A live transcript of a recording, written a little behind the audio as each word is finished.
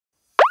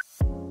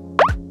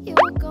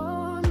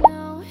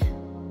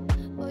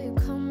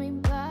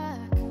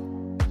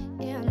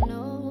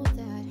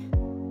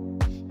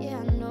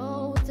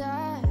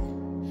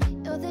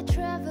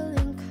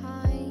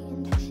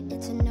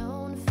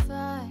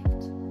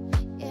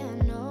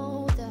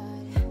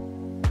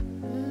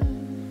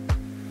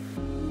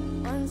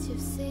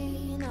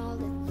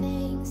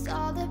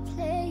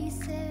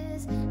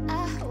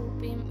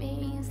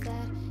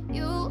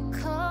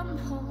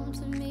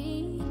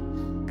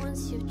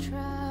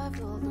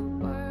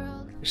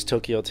There's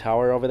Tokyo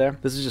Tower over there.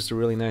 This is just a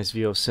really nice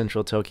view of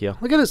central Tokyo.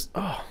 Look at this.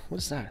 Oh, what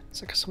is that?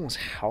 It's like someone's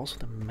house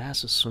with a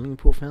massive swimming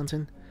pool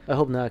fountain. I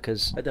hope not,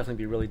 because I'd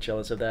definitely be really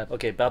jealous of that.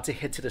 Okay, about to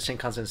head to the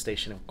Shinkansen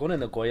station. I'm going to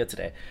Nagoya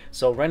today.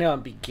 So right now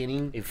I'm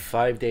beginning a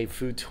 5-day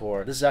food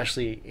tour. This is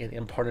actually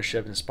in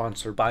partnership and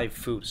sponsored by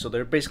ByFood. So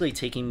they're basically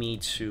taking me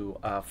to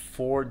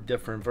 4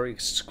 different very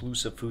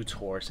exclusive food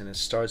tours, and it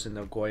starts in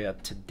Nagoya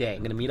today. I'm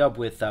going to meet up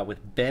with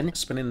Ben,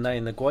 spending the night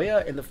in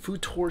Nagoya, and the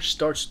food tour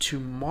starts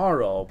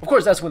tomorrow. Of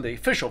course, that's when the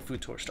official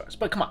food tour starts.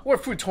 But come on, we're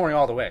food touring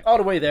all the way. All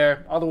the way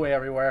there, all the way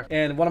everywhere.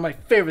 And one of my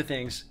favorite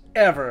things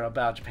ever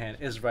about Japan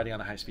is riding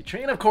on a high-speed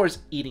train, and of course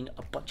eating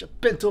a bunch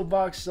of bento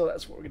box. So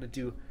that's what we're gonna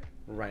do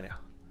right now.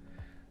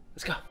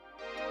 Let's go.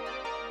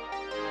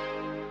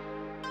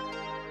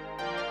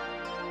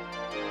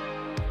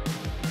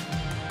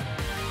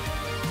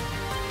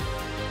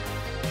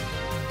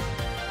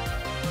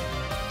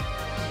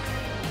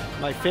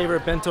 My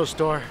favorite bento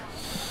store.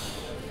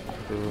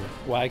 Ooh,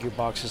 Wagyu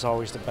box is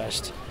always the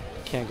best.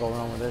 Can't go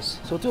wrong with this.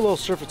 So we'll do a little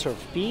surf and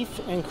turf. Beef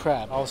and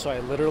crab. Also, I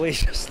literally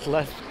just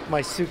left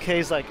my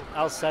suitcase like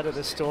outside of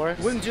the store.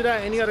 Wouldn't do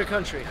that in any other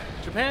country.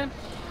 Japan?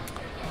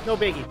 No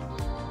biggie.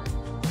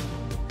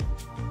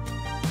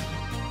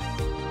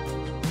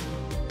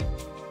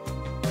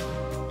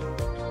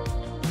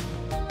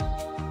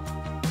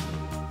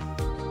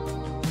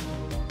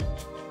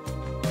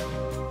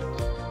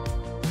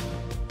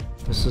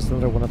 This is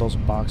another one of those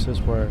boxes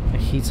where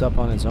it heats up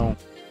on its own.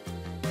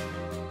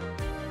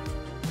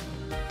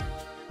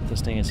 This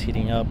thing is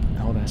heating up.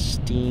 All that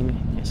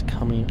steam is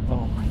coming.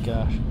 Oh my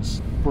gosh, it's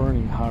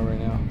burning hot right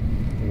now.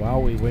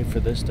 While we wait for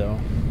this though,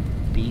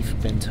 beef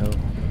bento,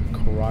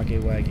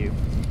 Karaage Wagyu.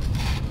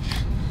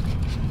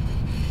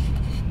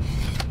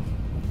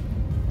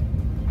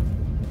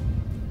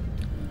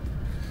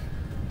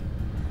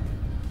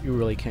 You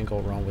really can't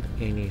go wrong with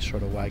any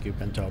sort of Wagyu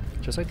bento.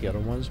 Just like the other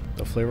ones,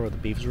 the flavor of the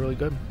beef is really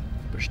good.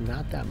 There's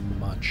not that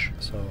much.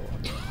 So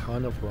a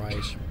ton of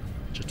rice,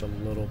 just a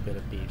little bit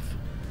of beef.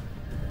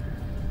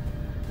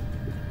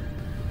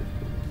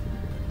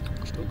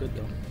 Still good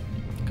though.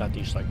 Got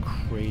these like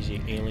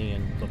crazy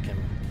alien looking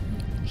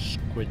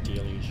squid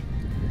dealies.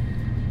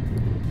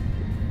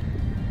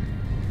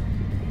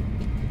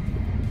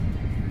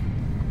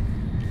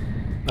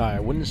 I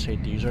wouldn't say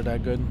these are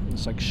that good.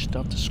 It's like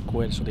stuffed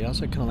squid, so the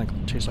outside kind of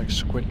like tastes like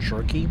squid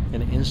jerky,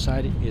 and the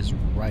inside is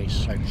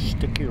rice, like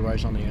sticky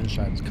rice on the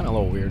inside. It's kind of a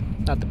little weird.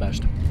 Not the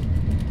best.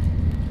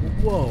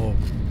 Whoa.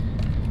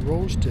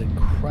 Roasted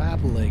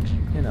crab legs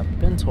in a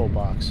bento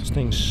box. This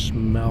thing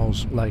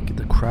smells like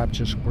the crab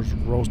just was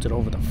roasted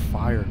over the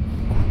fire.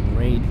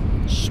 Great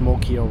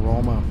smoky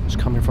aroma is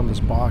coming from this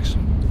box.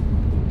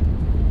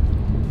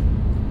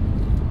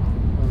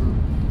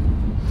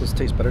 This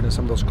tastes better than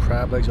some of those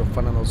crab legs you'll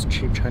find on those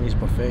cheap Chinese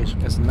buffets.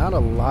 It's not a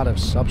lot of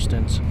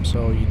substance,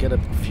 so you get a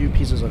few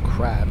pieces of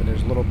crab and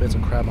there's little bits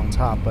of crab on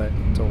top, but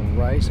the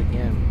rice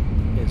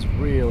again is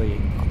really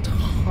a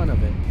ton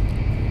of it.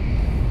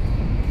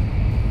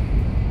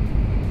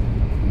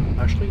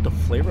 Actually, the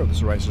flavor of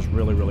this rice is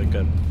really, really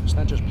good. It's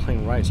not just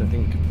plain rice. I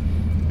think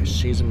it's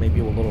seasoned maybe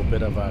with a little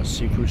bit of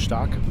seafood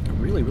stock.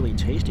 Really, really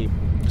tasty.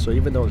 So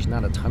even though there's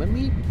not a ton of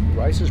meat,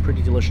 rice is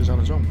pretty delicious on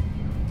its own.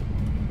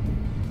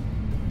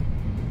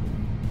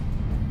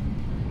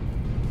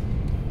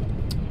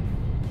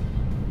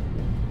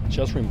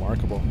 Just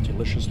remarkable.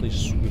 Deliciously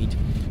sweet,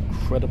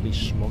 incredibly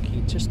smoky.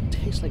 It just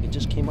tastes like it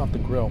just came off the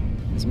grill.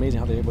 It's amazing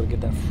how they're able to get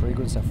that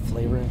fragrance, that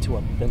flavor into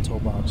a bento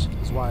box.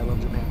 That's why I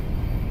love Japan.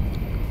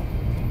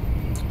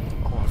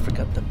 I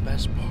forgot the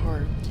best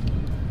part.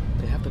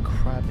 They have the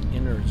crab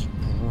innards,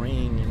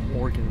 brain, and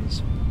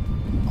organs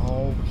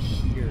all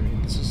here.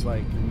 And this is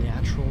like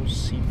natural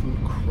seafood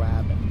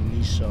crab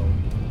miso.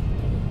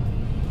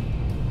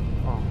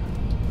 Oh.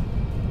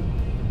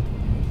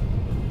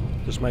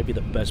 This might be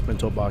the best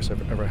bento box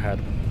I've ever had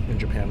in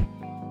Japan.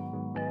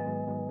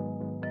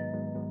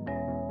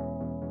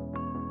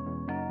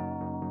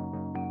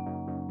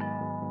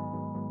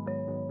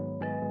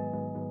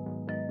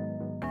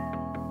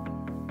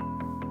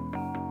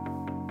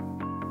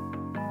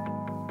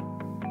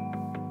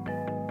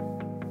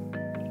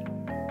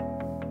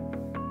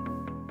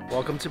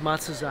 Welcome to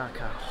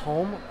Matsusaka,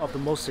 home of the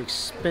most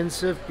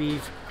expensive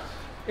beef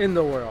in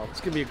the world.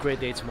 It's gonna be a great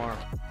day tomorrow.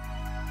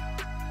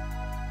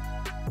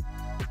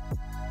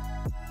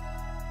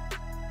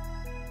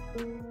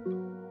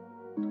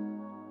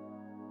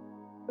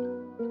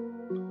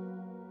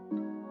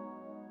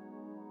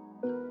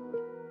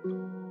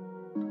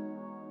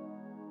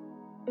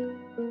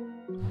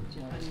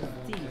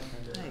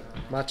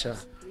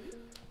 Matcha.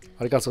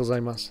 Arigatou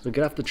gozaimasu. So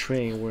get off the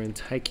train, we're in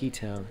Taiki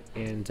Town,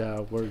 and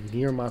we're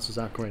near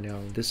Matsusaka right now.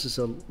 This is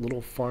a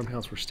little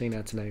farmhouse we're staying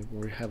at tonight,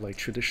 where we have like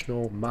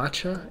traditional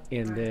matcha,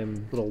 and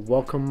then little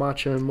welcome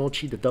matcha and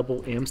mochi, the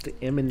double M's, the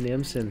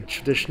M&M's, and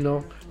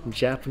traditional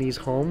Japanese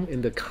home.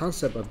 And the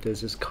concept of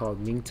this is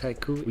called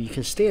Mintaiku, where you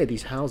can stay at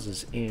these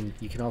houses, and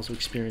you can also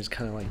experience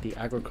kind of like the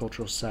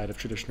agricultural side of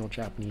traditional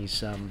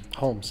Japanese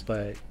homes.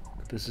 But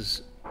this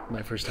is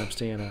my first time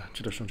staying in a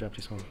traditional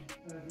Japanese home.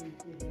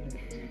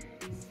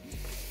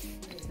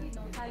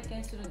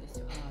 するんです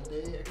よ。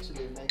 They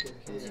actually make it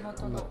here. 地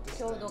元の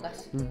郷土菓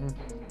子。 Mm-hmm.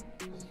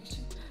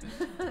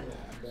 Yeah,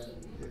 then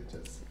you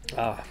just.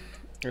 Ah,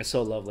 it's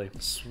so lovely.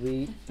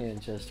 Sweet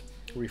and just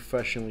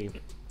refreshingly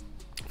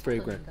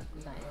fragrant.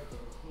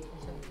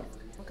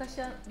 昔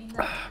はみん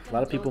な A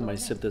lot of people might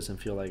sip this and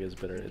feel like it's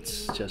bitter.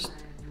 It's just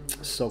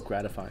so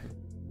gratifying.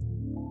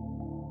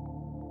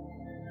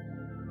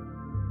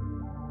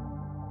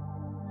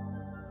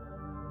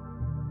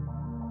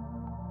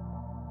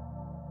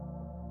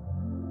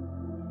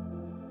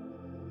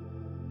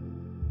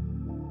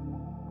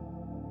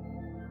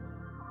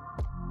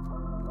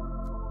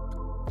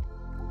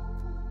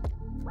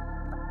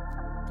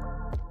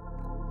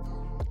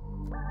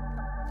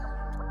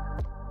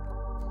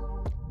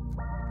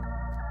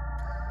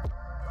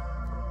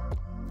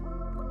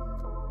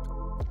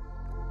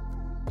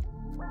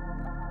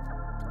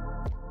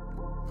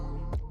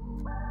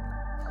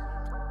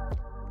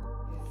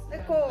で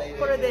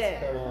これで、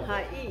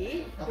はい、い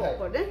い？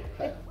これね、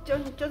ちょ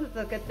っとずつ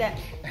開けて。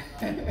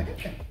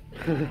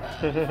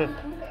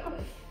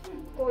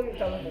こういう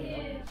食べ物。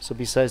 So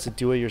besides the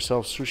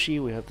do-it-yourself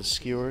sushi, we have the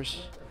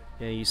skewers.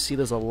 Yeah, you see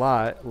this a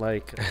lot,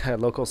 like at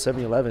local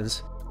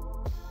 7-Elevens.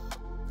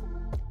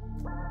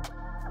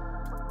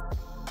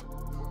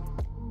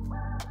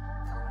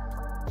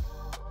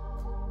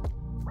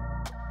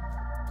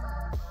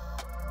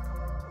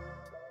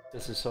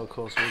 This is so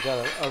cool. So we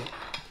got a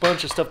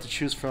bunch of stuff to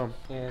choose from,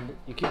 and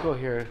Yukiko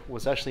here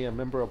was actually a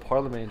member of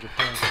parliament in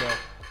Japan, so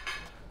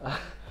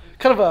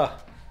kind of a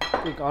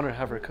big honor to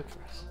have her cook for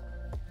us.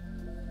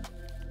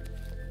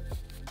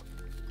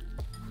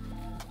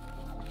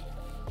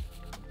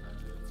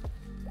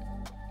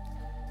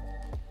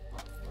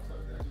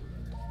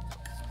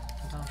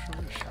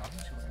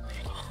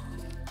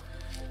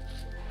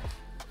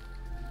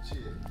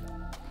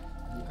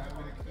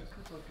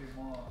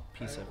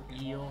 Piece of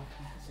eel.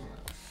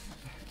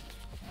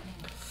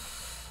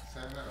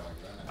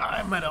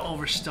 I might have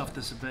overstuffed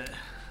this a bit.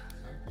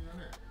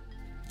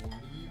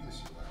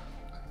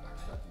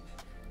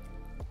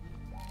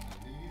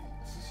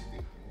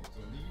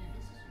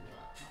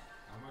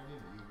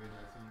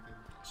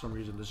 For some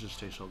reason this just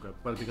tastes so good,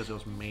 but because it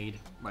was made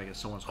like at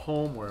someone's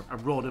home or I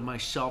rolled it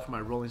myself.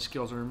 My rolling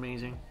skills are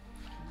amazing.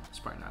 That's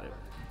probably not it,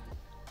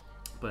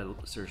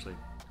 but seriously.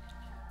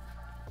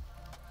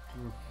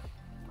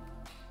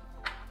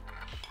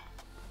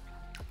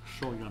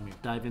 So yummy.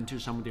 Dive into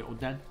some of the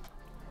oden.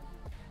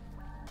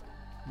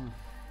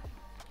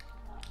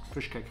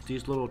 Fish cake.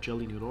 These little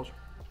jelly noodles,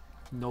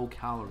 no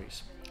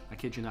calories. I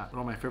kid you not. One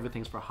of my favorite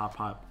things for hot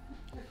pot.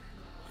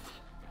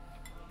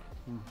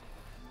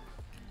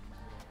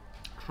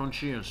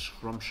 Crunchy and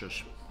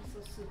scrumptious.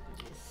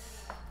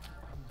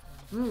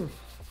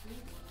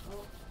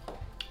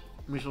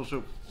 Miso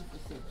soup.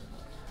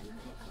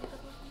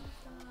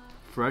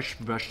 Fresh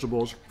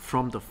vegetables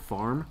from the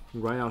farm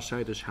right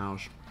outside this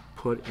house,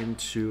 put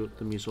into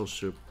the miso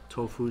soup.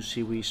 Tofu,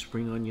 seaweed,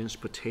 spring onions,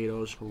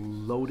 potatoes,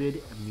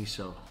 loaded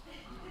miso.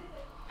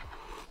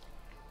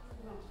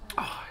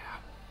 Oh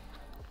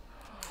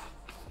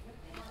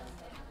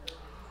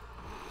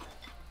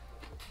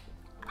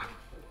yeah.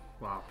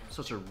 Wow,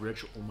 such a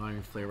rich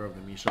umami flavor of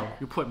the miso.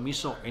 You put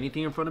miso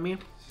anything in front of me,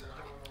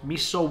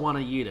 miso wanna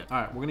eat it.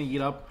 All right, we're gonna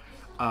eat up.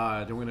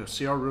 Then we're gonna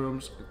see our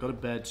rooms, go to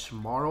bed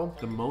tomorrow.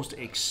 The most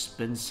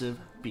expensive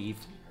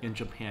beef in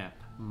Japan,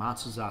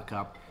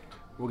 Matsusaka.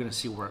 We're gonna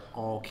see where it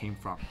all came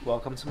from.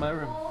 Welcome to my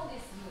room.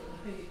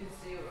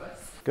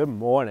 Good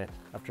morning.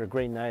 After a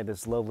great night,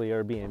 this lovely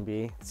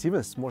Airbnb. It's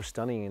even more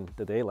stunning in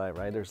the daylight,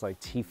 right? There's like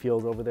tea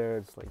fields over there.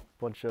 It's like a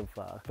bunch of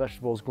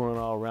vegetables growing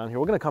all around here.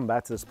 We're gonna come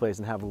back to this place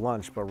and have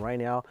lunch, but right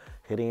now,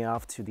 heading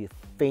off to the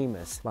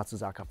famous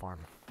Matsusaka farm.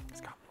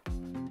 Let's go.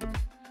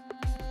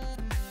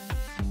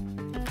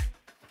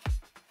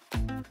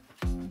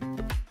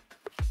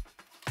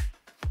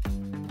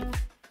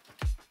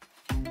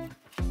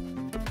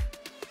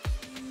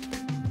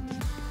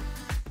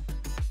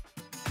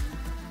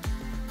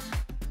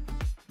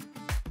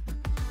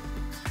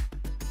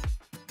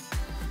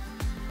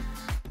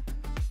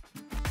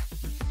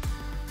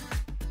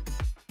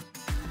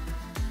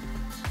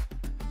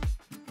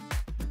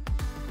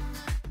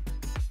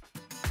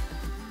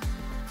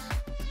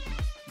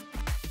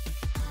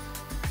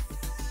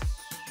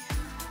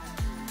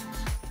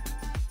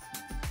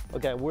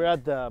 Okay, we're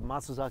at the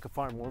Matsusaka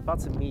farm. We're about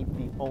to meet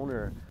the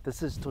owner.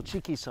 This is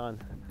Tochiki-san.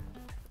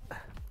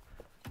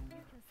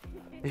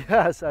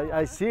 Yes,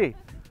 I see.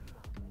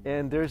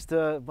 And there's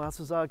the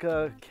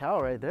Matsusaka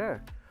cow right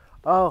there.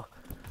 Oh,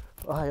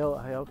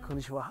 ohayo,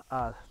 konnichiwa.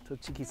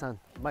 Tochiki-san,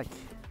 Mike.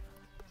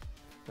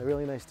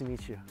 Really nice to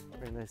meet you.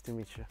 Very nice to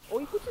meet you.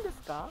 おいくつで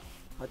すか？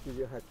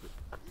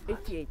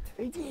 88.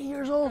 88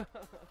 years old?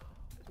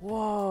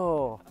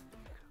 Whoa.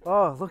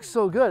 Oh, looks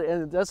so good.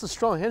 And that's a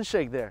strong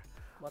handshake there.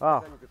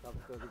 Wow.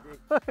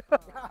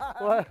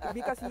 What?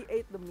 Because he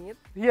ate the meat.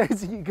 Yeah,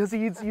 because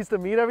he eats the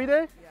meat every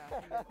day?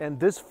 Yeah. And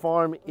this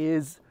farm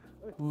is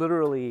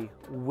literally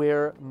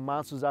where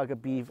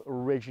Matsusaka beef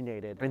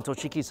originated. And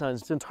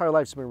Tochiki-san's entire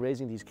life has been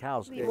raising these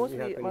cows. Mostly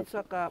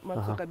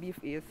Matsusaka beef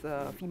is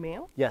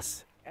female.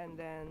 Yes. and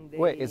then they...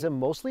 Wait, is it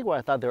mostly? Well,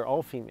 I thought they're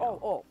all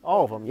female.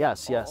 All of them,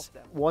 yes, All yes. of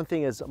them. One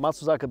thing is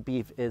Matsusaka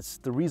beef is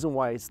the reason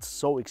why it's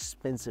so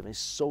expensive, it's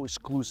so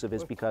exclusive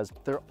is because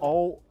they're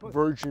all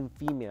virgin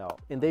female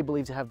and they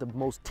believe to have the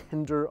most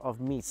tender of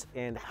meats.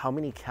 And how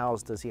many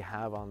cows does he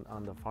have on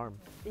the farm?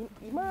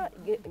 今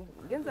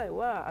現在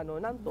は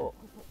なんと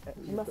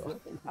います。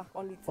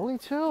Only two. Only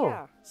two.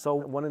 Yeah. So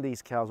one of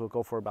these cows will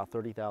go for about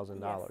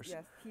 $30,000.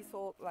 Yes, he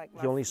sold like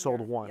He only last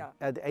sold year. one. Yeah.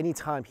 At any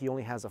time, he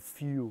only has a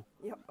few,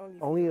 Yeah,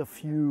 only a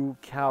few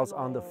cows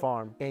on the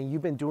farm. And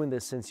you've been doing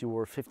this since you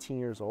were 15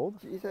 years old?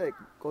 小さい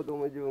子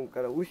供自分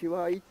から牛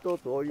は一頭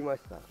とおりま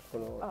した。こ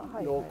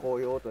の農耕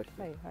用とし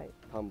てはいはい。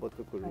田んぼ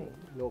作る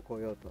農耕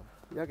用と。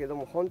だけど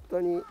も本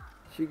当に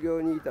修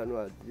行にいたの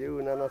は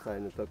17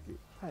歳の時。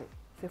はい。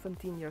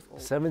17 years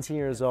old. 17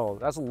 years old.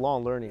 That's a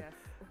long learning. Yes.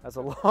 That's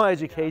a long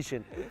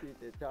education. 聞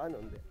いて茶飲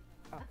んで。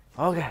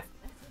 Okay,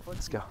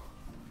 let's go.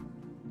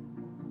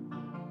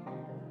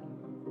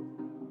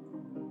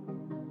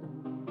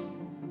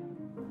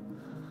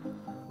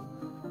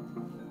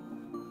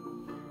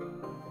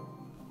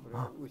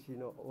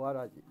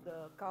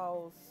 The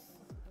cows.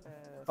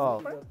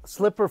 Oh,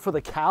 slipper for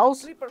the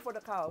cows? Slipper for the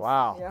cows.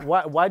 Wow. Yeah.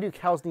 Why do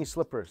cows need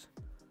slippers?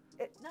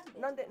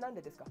 なん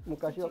でですか？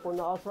昔はこん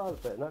なアスファル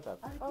トやなかっ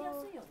た。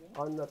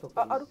あんなとこ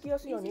あ、歩きや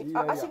すいように。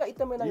あ、足が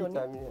痛めないように。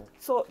痛みね。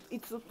 So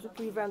it's to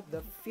prevent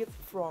the feet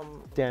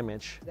from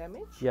Damage.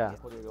 damage. Yeah.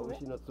 これが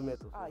牛の爪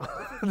と。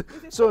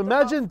 This is So for the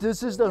imagine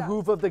this is the Yeah.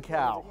 hoof of the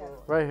cow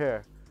right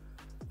here. こ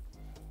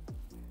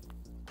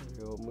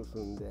れを結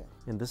んで。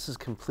 And this is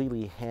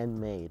completely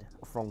handmade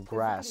from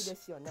grass, で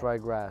すよね。 dry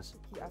grass.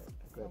 He asked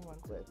someone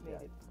to make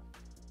it.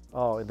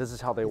 Oh, and this is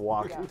how they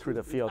walk through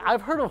the field.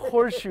 I've heard of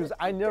horseshoes.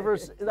 I never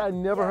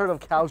heard of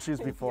cow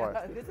shoes before.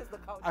 Yeah, this is the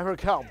cow. I heard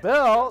cow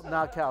bell,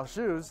 not cow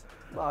shoes.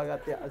 まあ上が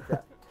ってあっち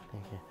ゃ。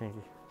 Thank you, thank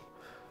you.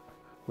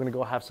 We're gonna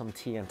go have some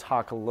tea and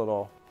talk a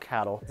little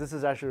cattle. This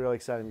is actually really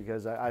exciting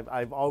because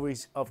I've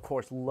always, of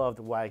course, loved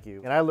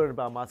Wagyu. And I learned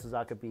about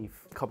Matsusaka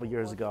beef a couple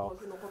years ago.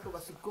 僕のこと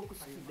がすっごく好き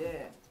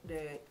で、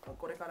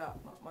これから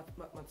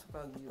松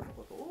阪牛の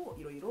ことを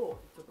いろいろ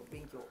ちょっと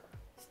勉強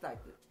したい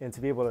と。 And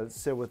to be able to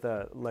sit with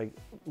a like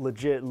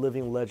legit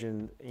living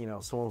legend, you know,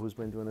 someone who's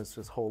been doing this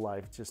his whole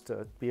life, just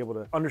to be able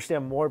to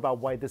understand more about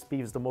why this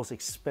beef is the most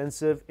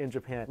expensive in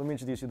Japan. Let me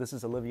introduce you. This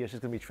is Olivia. She's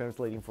gonna be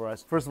translating for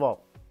us. First of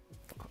all,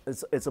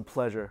 it's a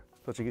pleasure,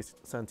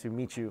 Tochigi-san, to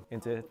meet you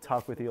and to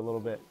talk with you a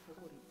little bit.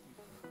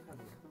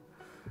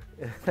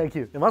 Thank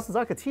you. And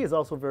Matsusaka tea is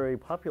also very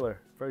popular,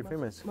 very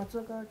famous. 松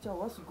阪茶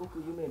はすごく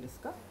有名です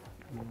か？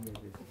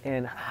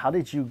 And how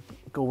did you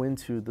go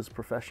into this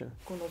profession?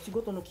 この仕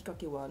事のきっか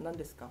けは何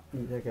ですか？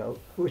だから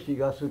牛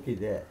が好き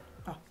で。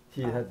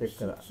 小さい時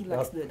から He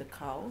likes the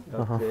cow.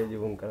 学生自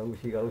分から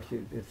牛が好き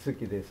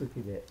で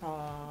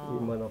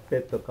今のペ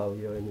ット飼う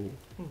ように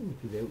う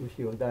ちで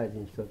牛を大事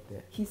にしとっ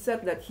て He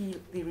said that he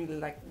really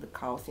liked the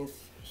cow since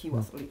he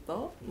was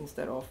little.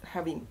 Instead of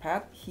having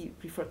pet, he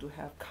preferred to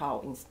have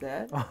cow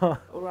instead.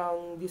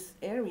 Around this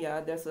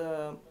area, there's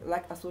a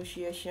like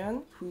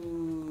association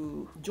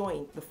who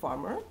joined the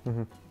farmer,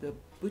 the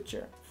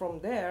butcher. From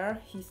there,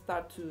 he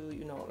started to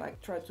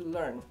try to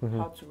learn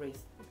how to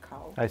raise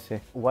cow. I see.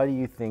 Why do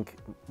you think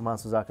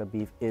Matsusaka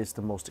beef is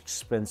the most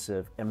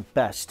expensive and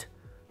best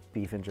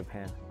beef in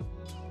Japan?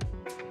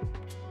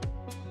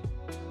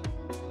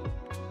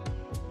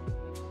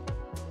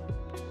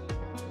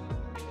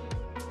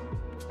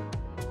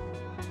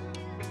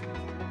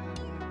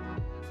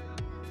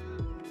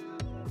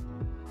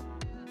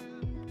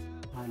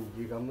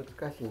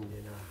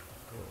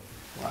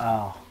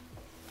 Wow.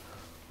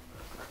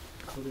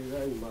 これ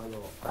が今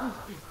の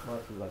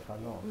松坂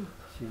の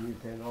老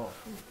舗の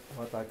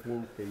綿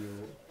金っていう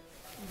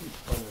立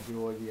派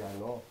な料理屋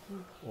の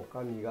お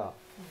かみが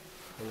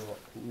こ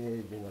の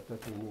明治の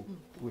時に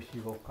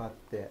牛を飼っ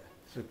て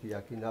すき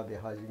焼き鍋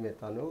始め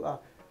たのが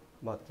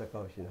松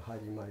阪牛の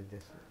始まりで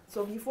す。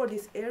 So before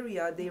this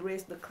area, they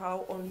raised the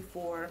cow only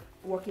for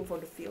working for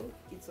the field.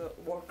 It's a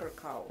worker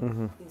cow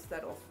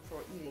instead of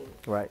for eating.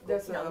 Right.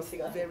 There's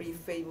a very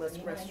famous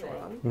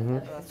restaurant,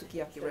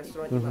 sukiyaki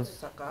restaurant in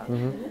Matsusaka.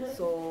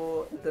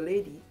 So the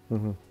lady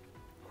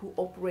who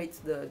operates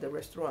the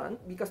restaurant,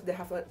 because they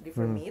have a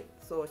different meat,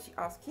 so she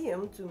asked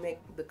him to make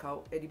the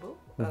cow edible,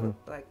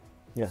 like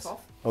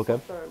soft,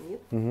 softer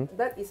meat.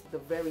 That is the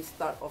very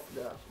start of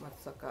the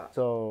Matsusaka.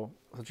 So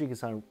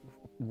Tochigi-san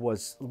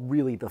was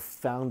really the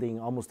founding,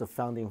 almost the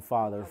founding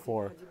father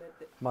for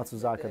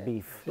Matsusaka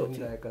beef. 先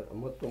代から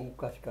もっと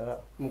昔から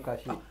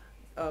昔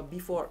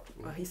Before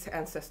his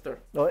ancestor.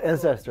 Oh,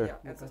 ancestor.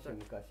 Yeah, ancestor.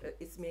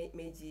 It's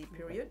Meiji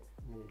period.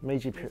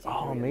 Meiji period.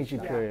 Oh, Meiji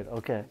period.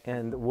 Okay.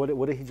 And what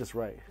did he just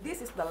write?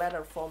 This is the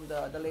letter from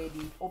the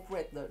lady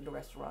operate the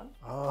restaurant.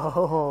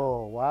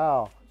 Oh,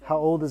 wow. How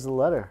old is the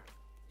letter?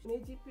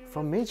 Meiji period.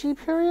 From Meiji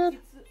period?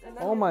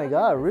 Oh my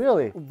God,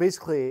 really?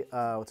 Basically,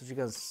 what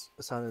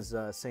Tochigi-san is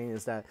saying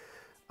is that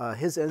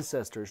his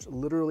ancestors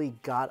literally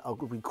got a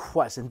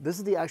request, and this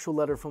is the actual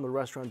letter from the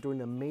restaurant during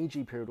the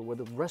Meiji period, where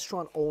the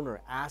restaurant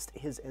owner asked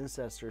his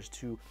ancestors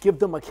to give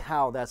them a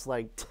cow that's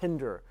like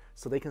tender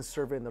so they can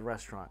serve it in the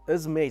restaurant.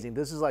 This is amazing.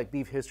 This is like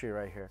beef history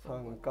right here.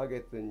 3ヶ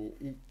月に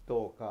1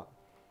頭か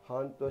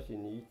半年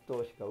に1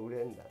頭しか売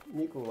れんだ。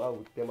肉は売っ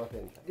てませ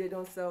んだ。 They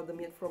don't sell the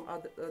meat from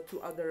to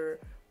other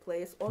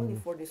place only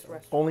for this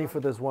restaurant. Only for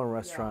this one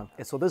restaurant.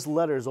 And so this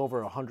letter is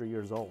over 100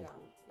 years old.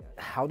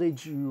 How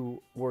did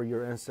you or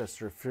your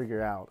ancestor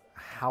figure out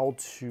how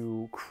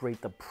to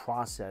create the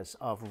process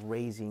of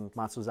raising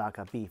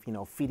Matsusaka beef? You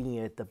know, feeding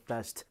it the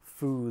best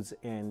foods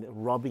and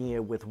rubbing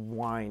it with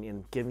wine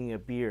and giving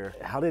it beer.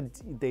 How did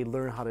they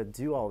learn how to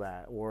do all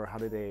that, or how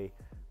did they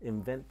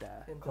invent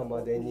that?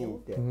 釜で煮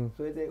て、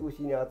それで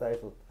牛に与え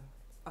とっ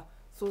た。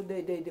 So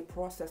they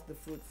process the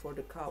food for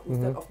the cow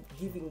instead of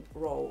giving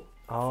raw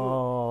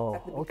Oh, food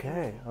at the okay,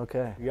 beginning.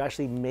 okay. You're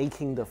actually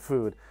making the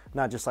food,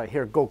 not just like,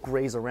 here, go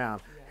graze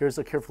around. Here's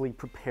a carefully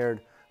prepared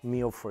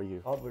meal for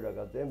you. 油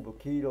が全部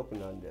黄色く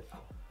なるんです。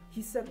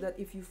 He said that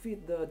if you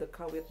feed the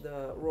cow with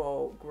the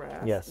raw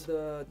grass, Yes.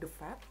 the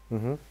fat,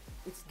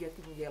 it's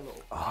getting yellow.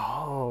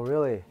 Oh,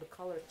 really? The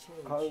color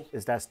change.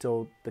 Is that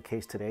still the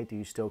case today? Do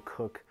you still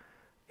cook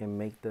and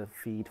make the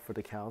feed for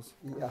the cows?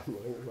 いやも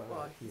う今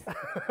は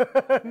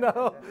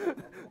No,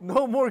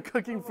 no more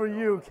cooking for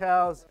you,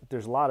 cows.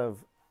 There's a lot of,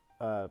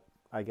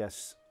 I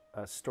guess,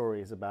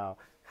 stories about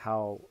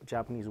how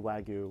Japanese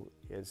Wagyu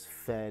is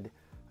fed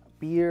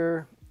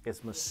beer,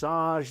 it's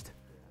massaged.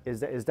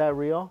 Is that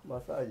real? マ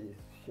ッサージ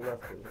します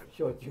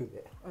焼酎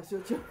で。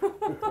焼酎。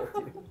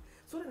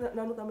それ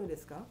何のためで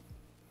すか？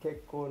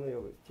血行の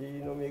よく血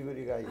の巡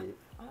りがいい。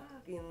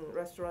 In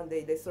restaurant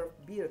they serve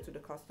beer to the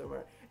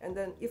customer, and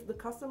then if the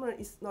customer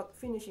is not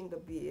finishing the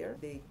beer,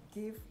 they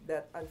give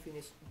that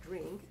unfinished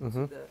drink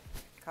to the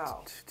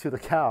cow. To the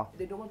cow.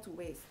 They don't want to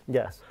waste.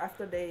 Yes.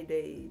 After they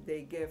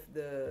give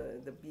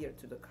the beer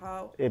to the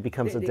cow, It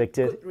becomes they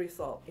addicted. good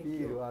result. ビ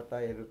ールを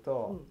与える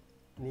と、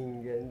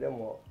人間で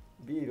も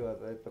ビールを与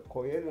えると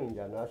超えるんじ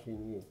ゃなし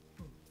に、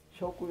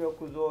食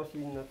欲増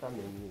進のため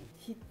に。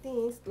 He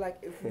thinks like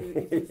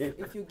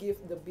if you give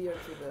the beer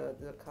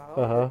to the cow,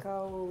 the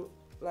cow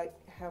like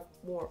have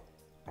more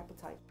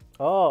appetite.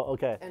 Oh,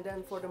 okay. And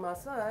then for the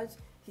massage,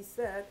 he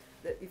said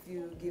that if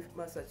you give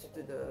massage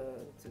to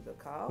the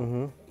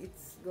cow,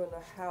 it's gonna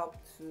help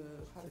to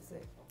how to say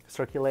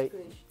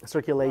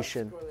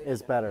Circulation Blood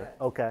is better.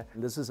 yeah. Okay.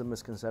 This is a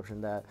misconception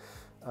that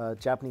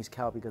Japanese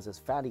cow, because it's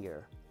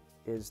fattier,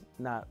 is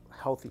not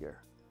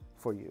healthier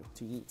for you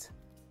to eat.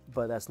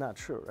 But that's not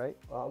true, right?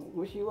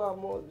 牛は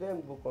もう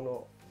全部こ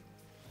の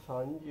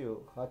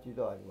38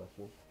度あります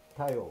ね。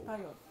体温。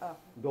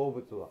動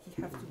物は。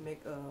 He have to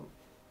make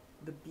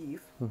the beef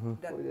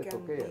that So can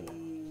it's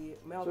be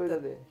そ melted れ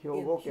で兵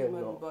庫 in 県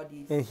human の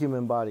body's In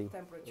human body.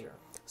 temperature.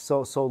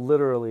 So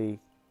literally,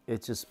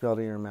 it just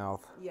melted in your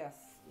mouth. Yes,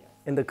 yes.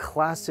 And the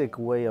classic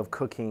way of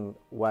cooking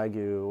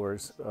Wagyu or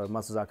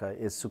Matsusaka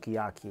is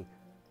sukiyaki,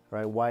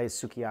 right? Why is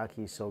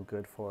sukiyaki so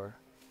good for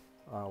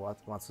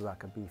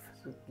Matsusaka beef?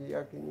 すき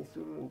焼きにす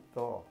る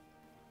と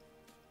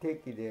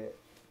適で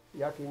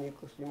焼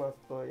肉します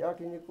と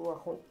焼肉は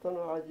本当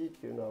の味っ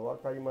ていうのは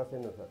分かりませ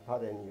んのさタ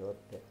レによ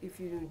って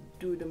If you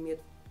do the meat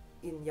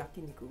in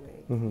yakiniku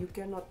way, you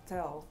cannot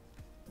tell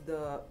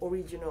the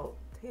original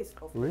taste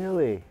of it.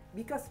 Really?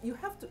 Because you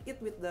have to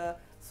eat with the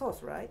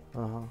sauce, right?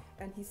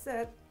 And he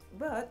said,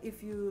 but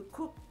if you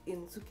cook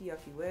in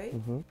sukiyaki way,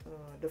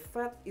 the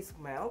fat is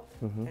melt,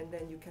 and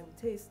then you can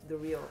taste the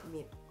real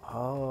meat.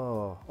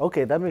 Oh,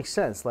 okay, that makes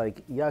sense.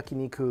 Like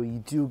yakiniku, you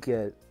do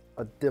get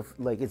a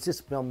like it's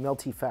just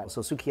melty fat. So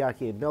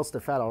sukiyaki, it melts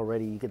the fat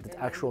already. You get the And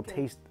actual then you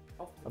can- taste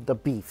of the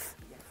beef.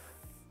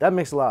 That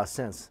makes a lot of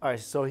sense. All right,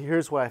 so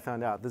here's what I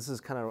found out. This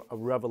is kind of a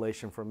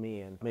revelation for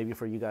me and maybe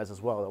for you guys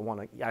as well that want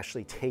to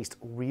actually taste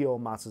real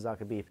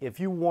Matsusaka beef. If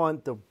you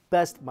want the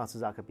best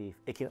Matsusaka beef,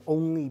 it can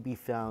only be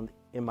found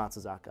in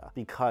Matsusaka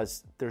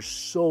because there's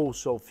so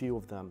few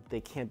of them.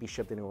 They can't be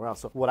shipped anywhere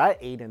else. So what I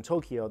ate in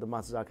Tokyo, the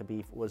Matsusaka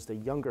beef, was the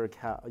younger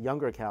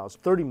cows,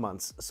 30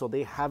 months. So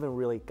they haven't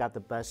really got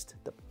the best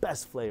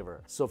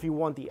flavor. So if you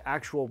want the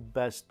actual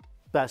best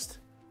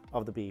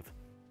of the beef,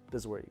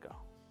 this is where you go.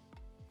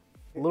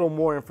 A little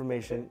more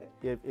information.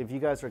 If you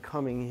guys are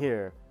coming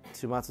here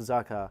to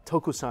Matsusaka,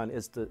 tokusan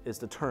is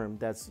the term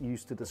that's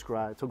used to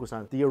describe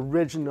tokusan, the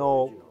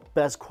original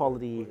best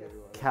quality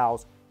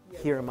cows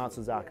here in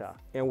Matsusaka,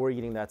 and we're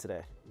eating that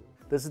today.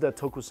 This is the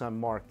tokusan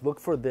mark. Look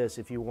for this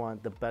if you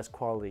want the best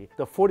quality.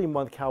 The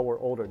 40-month cow or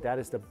older, that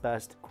is the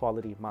best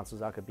quality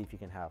Matsusaka beef you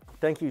can have.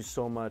 Thank you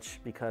so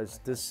much because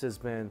this has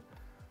been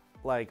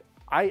like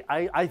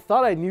I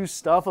thought I knew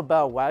stuff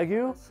about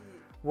Wagyu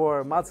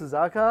for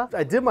Matsusaka.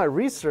 I did my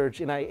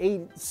research and I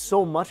ate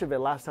so much of it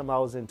last time I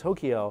was in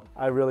Tokyo.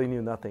 I really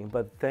knew nothing,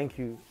 but thank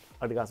you.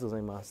 Arigatou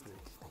gozaimasu.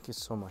 Thank you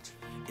so much.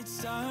 It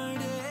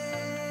started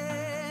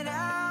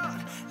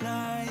out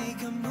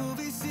like a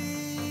movie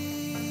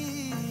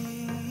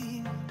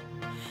scene,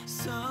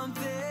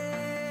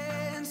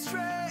 something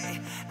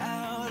straight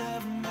out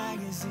of a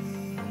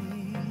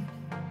magazine.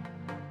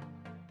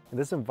 And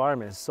this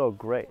environment is so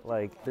great.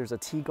 Like there's a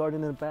tea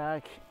garden in the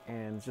back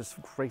and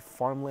just great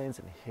farmlands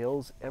and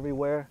hills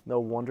everywhere. No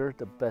wonder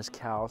the best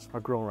cows are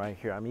grown right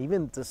here. I mean,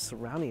 even the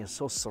surrounding is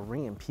so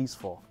serene and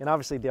peaceful. And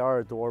obviously they are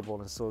adorable,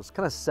 and so it's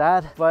kind of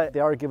sad, but they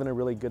are given a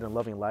really good and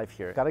loving life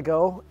here. Gotta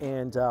go,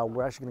 and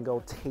we're actually gonna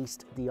go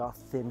taste the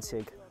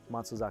authentic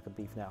Matsusaka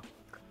beef now,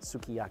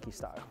 sukiyaki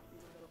style.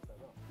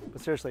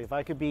 But seriously, if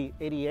I could be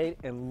 88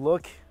 and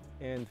look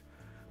and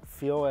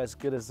feel as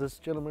good as this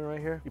gentleman right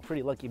here, you're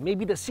pretty lucky.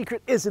 Maybe the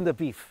secret is in the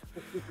beef.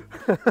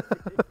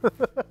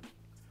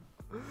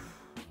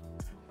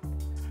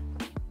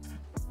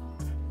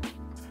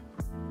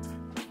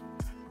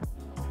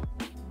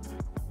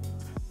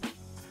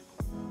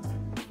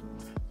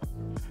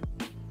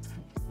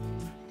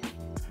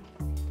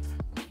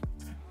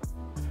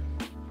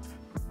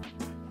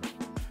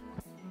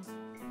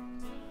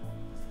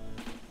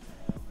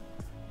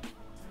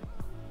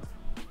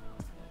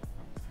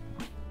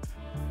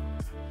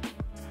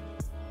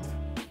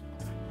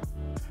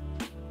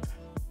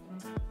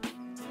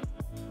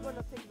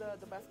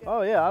 The basket?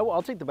 Oh yeah,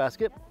 I'll take the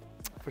basket,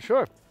 for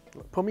sure.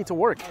 Put me to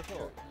work.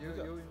 You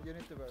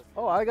need to work.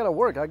 Oh, I gotta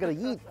work, I gotta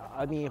eat.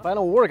 I mean, if I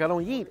don't work, I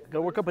don't eat.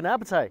 Gotta work up an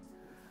appetite.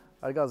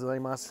 Arigatou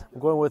gozaimasu. I'm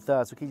going with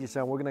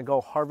Tsukiji-san. We're gonna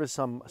go harvest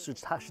some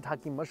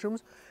shiitake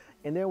mushrooms,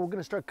 and then we're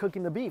gonna start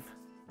cooking the beef.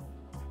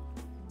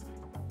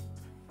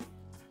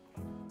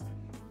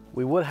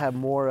 We would have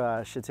more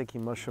shiitake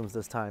mushrooms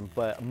this time,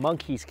 but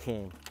monkeys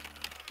came.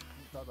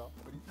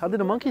 How did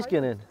the monkeys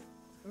get in?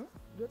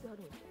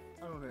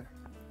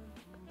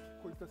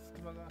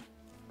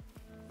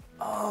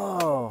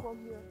 Oh,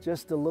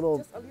 just a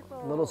little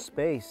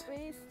space.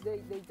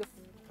 They just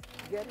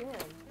get in.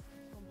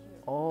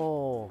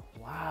 Oh,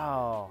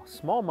 wow.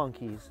 Small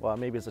monkeys. Well,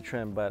 maybe it's a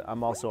trend, but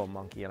I'm also a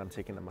monkey and I'm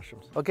taking the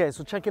mushrooms. Okay,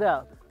 so check it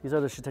out. These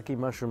are the shiitake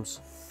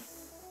mushrooms.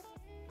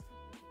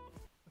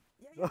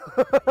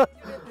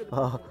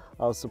 I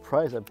was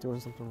surprised I'm doing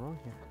something wrong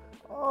here.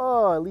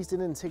 Oh, at least they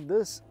didn't take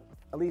this.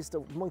 At least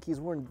the monkeys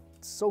weren't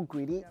so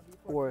greedy,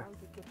 or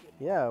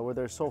yeah, where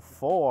they're so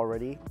full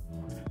already.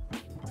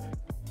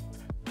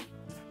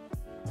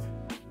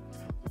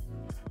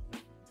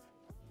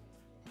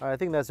 All right, I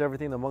think that's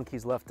everything the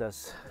monkeys left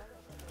us.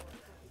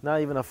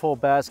 Not even a full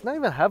basket, not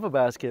even half a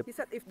basket. He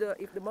said if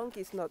the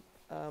monkey is not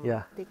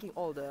taking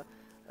all the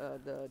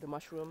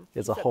mushroom,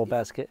 It's a whole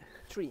basket.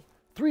 Three.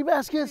 3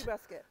 baskets? 3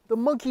 baskets. The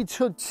monkey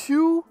took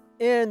 2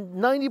 and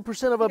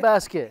 90% of a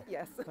basket.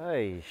 Yes.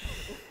 Hey,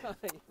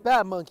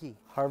 bad monkey.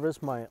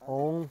 Harvest my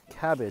own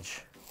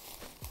cabbage.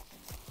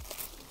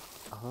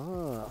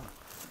 Ah.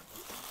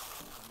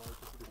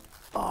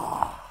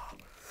 Oh.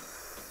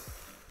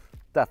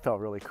 That felt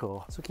really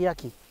cool.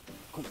 Sukiyaki.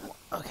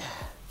 Okay.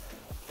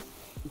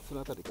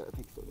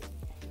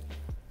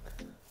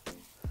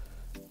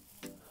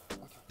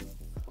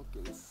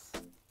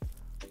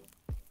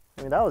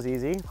 I mean, that was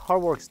easy.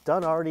 Hard work's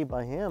done already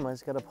by him. I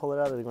just gotta pull it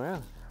out of the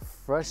ground.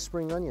 Fresh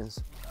spring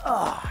onions.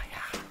 Oh,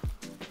 yeah.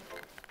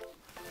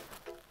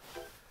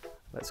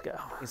 Let's go.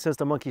 Since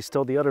the monkey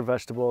stole the other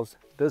vegetables,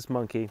 this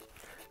monkey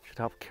should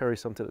help carry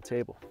some to the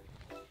table.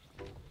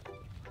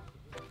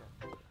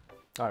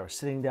 All right, we're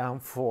sitting down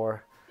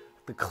for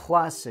the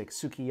classic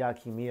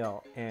sukiyaki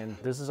meal, and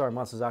this is our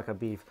Matsusaka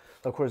beef.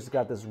 Of course, it's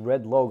got this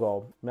red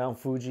logo, Mount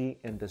Fuji,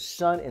 and the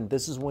sun, and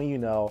this is when you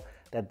know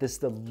that this is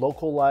the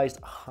localized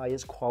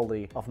highest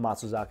quality of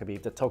Matsusaka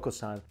beef, the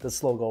Tokosan,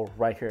 this logo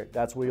right here.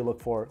 That's what you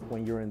look for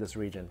when you're in this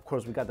region. Of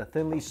course, we got the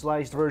thinly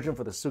sliced version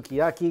for the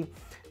sukiyaki,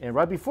 and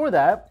right before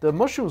that, the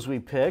mushrooms we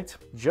picked,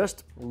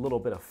 just a little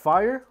bit of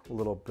fire, a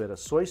little bit of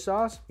soy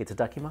sauce.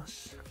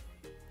 Itadakimasu.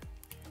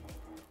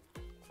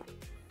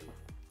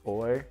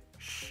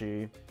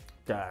 Oishi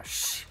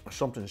dash.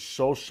 Something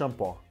so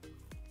simple.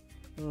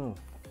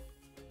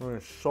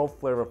 It's so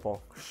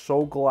flavorful.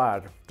 So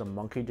glad the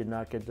monkey did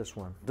not get this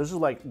one. This is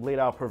like laid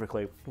out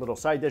perfectly. Little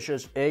side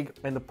dishes, egg,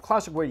 and the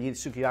classic way you eat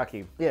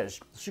sukiyaki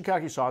is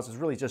sukiyaki sauce is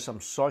really just some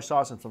soy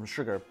sauce and some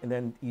sugar, and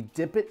then you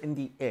dip it in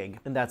the egg,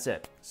 and that's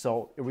it.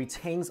 So it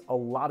retains a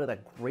lot of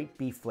that great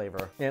beef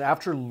flavor. And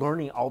after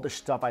learning all the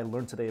stuff I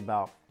learned today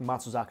about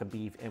Matsusaka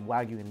beef and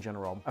Wagyu in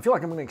general, I feel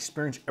like I'm gonna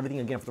experience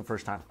everything again for the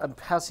first time. I'm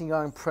passing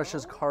on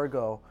precious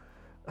cargo.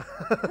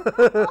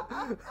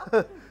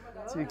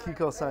 See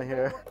Kiko-san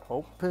here.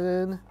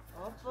 Open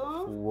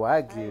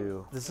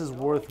Wagyu. This is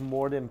worth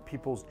more than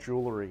people's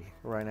jewelry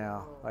right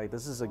now. Like,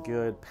 this is a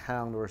good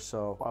pound or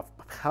so. A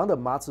pound of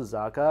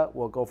Matsusaka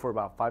will go for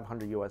about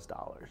 $500 US.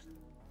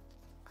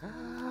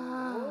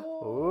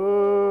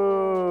 Ooh.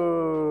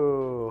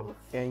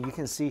 And you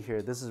can see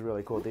here, this is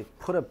really cool. They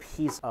put a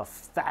piece of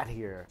fat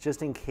here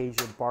just in case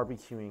you're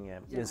barbecuing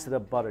it. Instead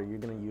of butter, you're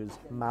gonna use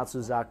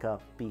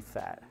Matsusaka beef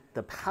fat.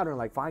 The pattern,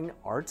 like fine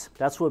art,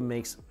 that's what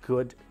makes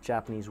good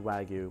Japanese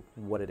Wagyu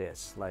what it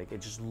is. Like,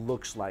 it just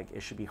looks like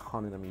it should be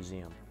hung in a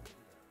museum.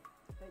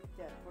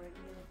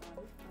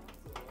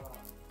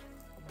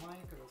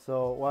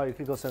 So while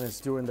Yukiko-san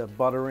is doing the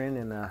buttering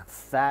and the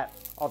fat,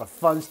 all the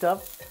fun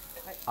stuff,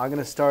 I'm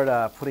gonna start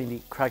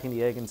cracking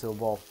the egg into a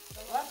bowl.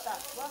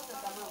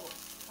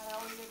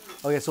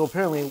 Okay, so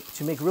apparently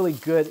to make really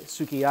good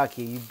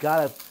sukiyaki, you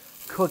gotta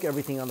cook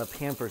everything on the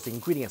pan first, the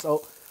ingredients. Oh,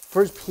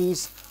 first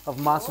piece of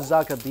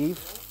Matsusaka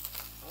beef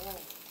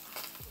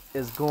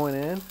is going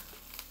in.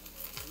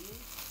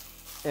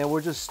 And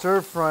we're just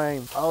stir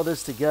frying all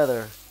this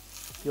together.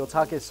 The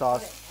otake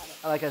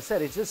sauce. Like I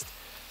said, it's just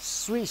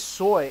sweet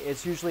soy.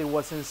 It's usually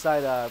what's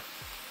inside a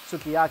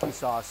sukiyaki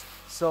sauce.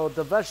 So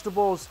the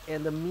vegetables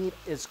and the meat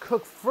is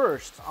cooked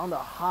first on the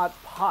hot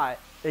pot.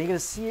 And you're gonna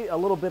see a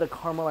little bit of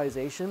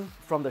caramelization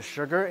from the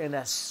sugar, and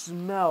that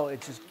smell,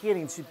 it's just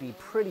getting to be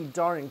pretty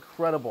darn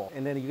incredible.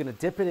 And then you're gonna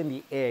dip it in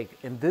the egg.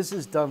 And this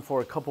is done for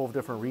a couple of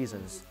different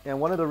reasons. And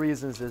one of the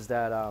reasons is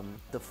that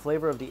the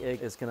flavor of the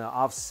egg is gonna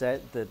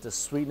offset the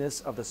sweetness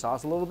of the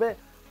sauce a little bit.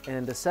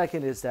 And the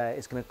second is that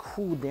it's gonna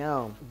cool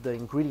down the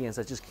ingredients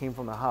that just came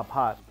from the hot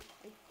pot.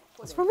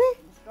 It's for me?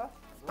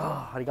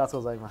 Oh,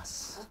 arigatou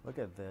gozaimasu. Look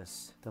at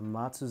this. The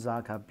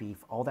Matsusaka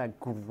beef, all that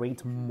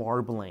great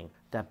marbling,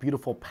 that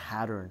beautiful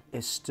pattern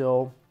is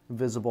still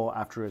visible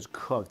after it's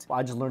cooked.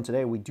 I just learned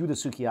today we do the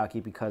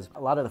sukiyaki because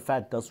a lot of the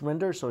fat does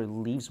render, so it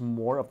leaves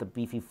more of the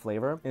beefy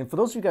flavor. And for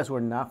those of you guys who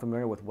are not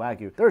familiar with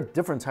Wagyu, there are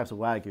different types of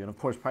Wagyu, and of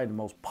course probably the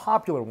most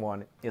popular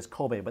one is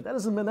Kobe, but that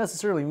doesn't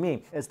necessarily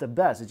mean it's the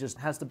best. It just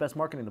has the best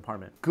marketing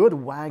department. Good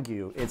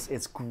Wagyu,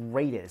 it's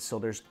greatest. So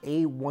there's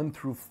A1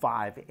 through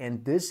 5,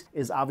 and this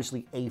is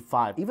obviously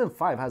A5. Even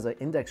 5 has an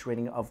index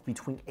rating of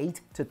between 8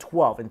 to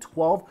 12, and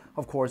 12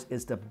 of course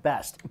is the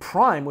best.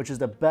 Prime, which is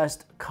the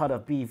best cut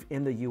of beef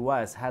in the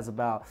US, has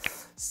about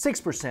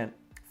 6%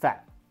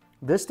 fat.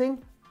 This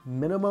thing,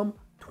 minimum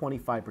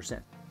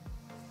 25%.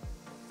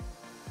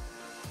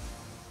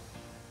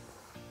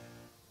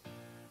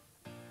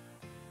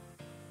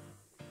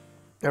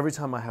 Every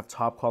time I have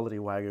top quality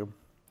Wagyu,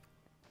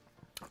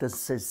 the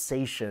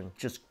sensation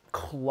just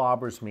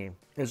clobbers me.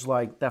 It's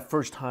like that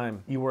first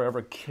time you were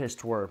ever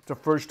kissed, or the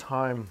first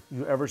time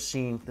you ever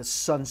seen the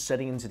sun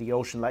setting into the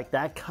ocean, like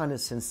that kind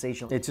of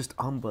sensation. It's just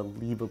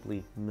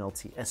unbelievably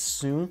melty. As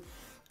soon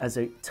as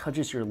it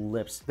touches your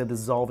lips, the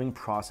dissolving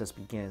process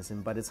begins,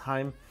 and by the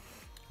time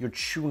you're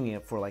chewing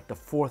it for like the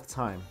 4th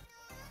time,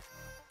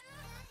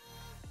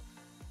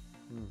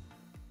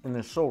 and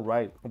they're so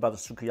right about the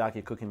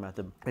sukiyaki cooking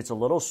method. It's a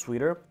little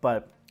sweeter,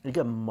 but you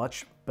get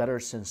much better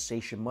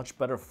sensation, much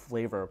better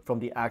flavor from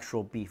the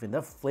actual beef, and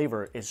that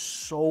flavor is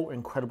so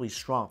incredibly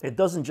strong. It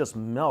doesn't just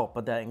melt,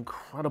 but that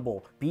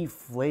incredible beef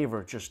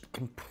flavor just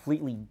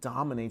completely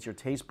dominates your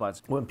taste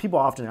buds. When people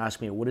often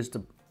ask me, what is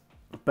the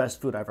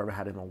best food I've ever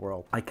had in the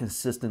world, I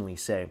consistently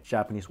say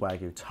Japanese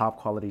Wagyu, top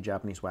quality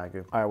Japanese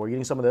Wagyu. All right, we're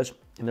eating some of this,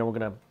 and then we're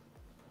gonna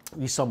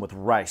eat some with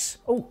rice.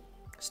 Oh,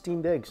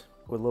 steamed eggs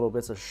with little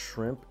bits of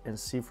shrimp and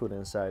seafood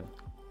inside.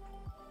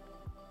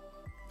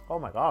 Oh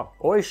my God,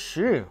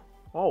 oishi.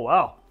 Oh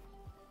wow,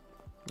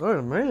 that is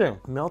amazing.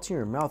 Melting in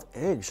your mouth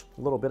eggs,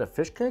 a little bit of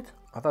fish cake.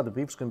 I thought the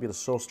beef's gonna be the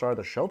sole star of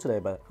the show today,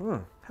 but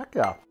heck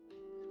yeah.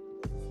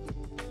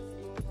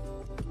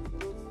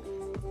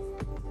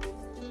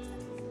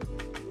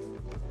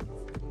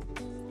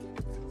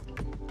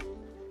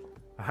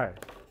 All right,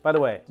 by the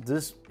way,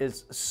 this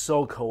is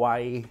so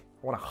kawaii. I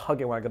wanna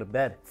hug it when I go to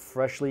bed.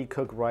 Freshly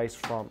cooked rice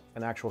from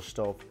an actual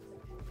stove.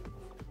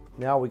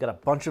 Now we got a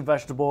bunch of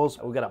vegetables.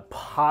 We got a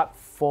pot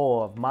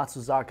full of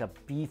Matsusaka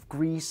beef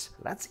grease.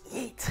 Let's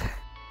eat.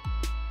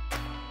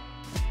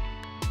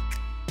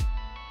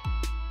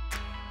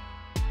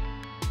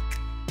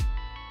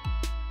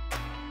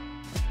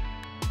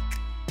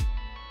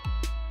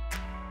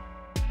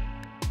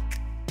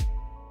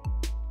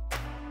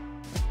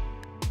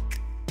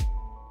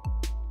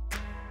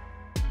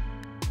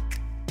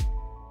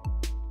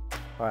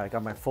 All right,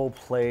 got my full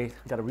plate.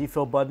 Got a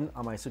refill button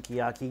on my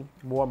sukiyaki,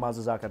 more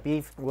Matsusaka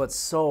beef. What's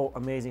so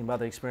amazing about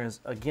the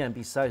experience, again,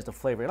 besides the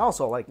flavor, and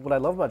also like what I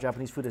love about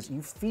Japanese food is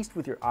you feast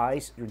with your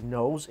eyes, your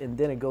nose, and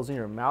then it goes in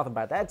your mouth. And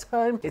by that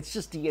time, it's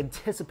just the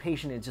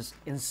anticipation is just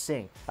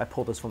insane. I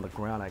pulled this from the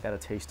ground, I gotta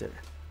taste it.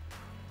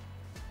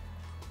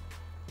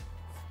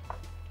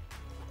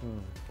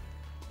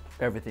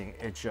 Everything,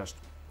 it's just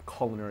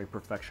culinary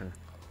perfection.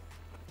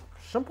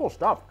 Simple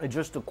stuff. It's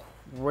just a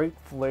great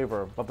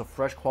flavor of the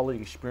fresh quality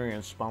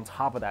experience. But on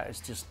top of that, it's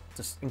just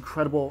this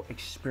incredible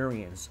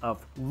experience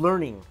of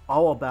learning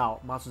all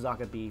about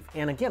Matsusaka beef.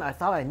 And again, I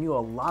thought I knew a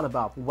lot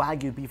about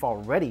Wagyu beef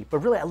already, but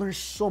really I learned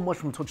so much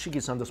from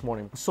Tochigi-san this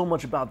morning. So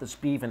much about this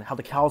beef and how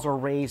the cows are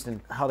raised and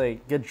how they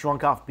get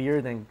drunk off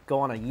beer, then go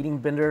on a eating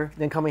bender,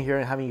 then coming here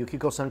and having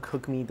Yukiko-san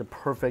cook me the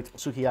perfect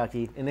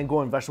sukiyaki, and then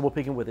going vegetable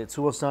picking with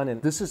Itsuo-san.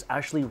 And this is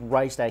actually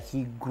rice that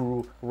he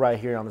grew right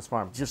here on this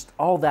farm. Just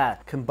all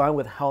that combined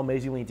with how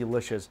amazingly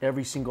delicious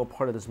every single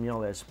part of this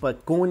meal is.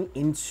 But going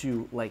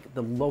into like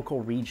the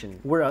local region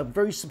where a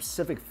very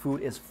specific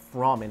food is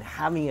from and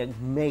having it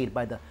made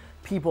by the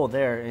people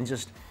there and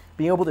just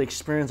being able to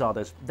experience all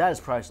this, that is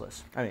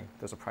priceless. I mean,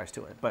 there's a price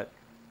to it, but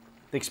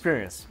the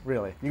experience,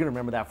 really. You're gonna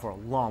remember that for a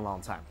long,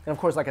 long time. And of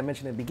course, like I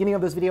mentioned in the beginning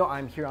of this video,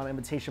 I'm here on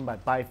invitation by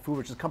ByFood,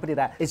 which is a company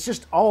that is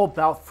just all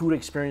about food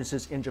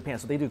experiences in Japan.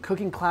 So they do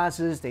cooking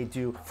classes, they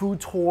do food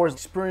tours,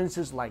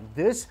 experiences like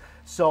this.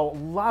 So a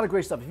lot of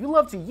great stuff. If you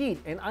love to eat,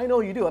 and I know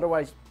you do,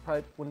 otherwise you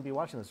probably wouldn't be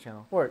watching this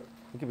channel. Or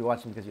you could be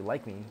watching because you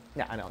like me.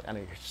 Yeah, I know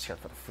you're just here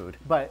for the food.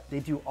 But they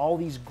do all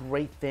these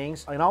great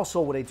things. And also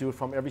what they do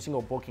from every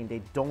single booking,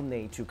 they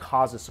donate to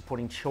causes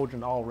supporting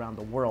children all around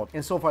the world.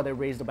 And so far they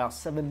raised about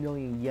 7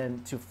 million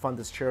yen to fund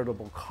this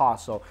charitable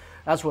cause. So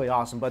that's really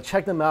awesome. But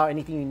check them out.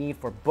 Anything you need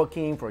for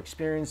booking, for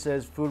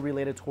experiences, food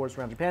related tours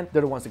around Japan,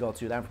 they're the ones to go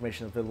to. That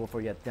information is available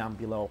for you down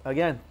below.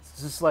 Again,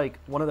 this is like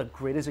one of the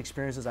greatest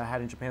experiences I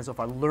had in Japan so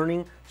far.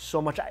 Learning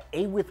so much. I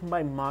ate with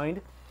my mind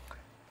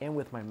and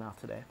with my mouth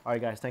today. All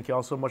right, guys, thank you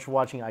all so much for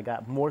watching. I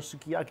got more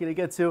sukiyaki to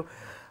get to.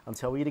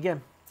 Until we eat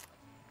again,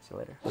 see you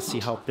later. Let's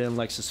see how Ben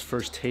likes his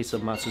first taste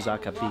of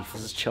Matsusaka beef.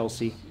 This is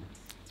Chelsea.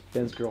 It's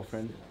Ben's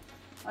girlfriend.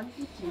 Oh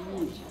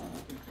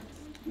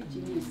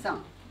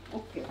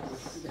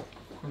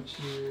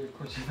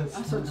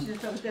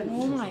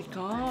my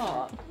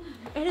god,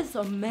 it is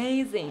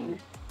amazing.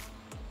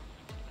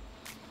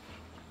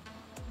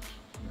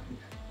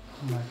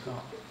 Oh my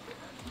god.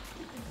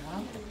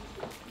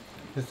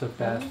 It's the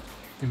best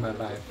in my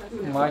life.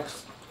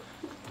 Mike's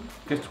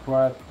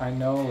describe, I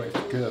know it's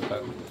good,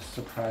 but it's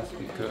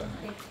surprisingly good.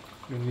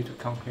 You need to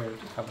come here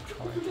to have a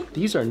try.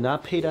 These are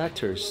not paid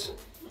actors.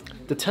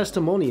 The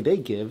testimony they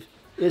give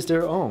is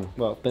their own.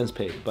 Well, Ben's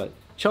paid, but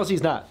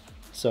Chelsea's not.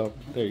 So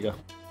there you go.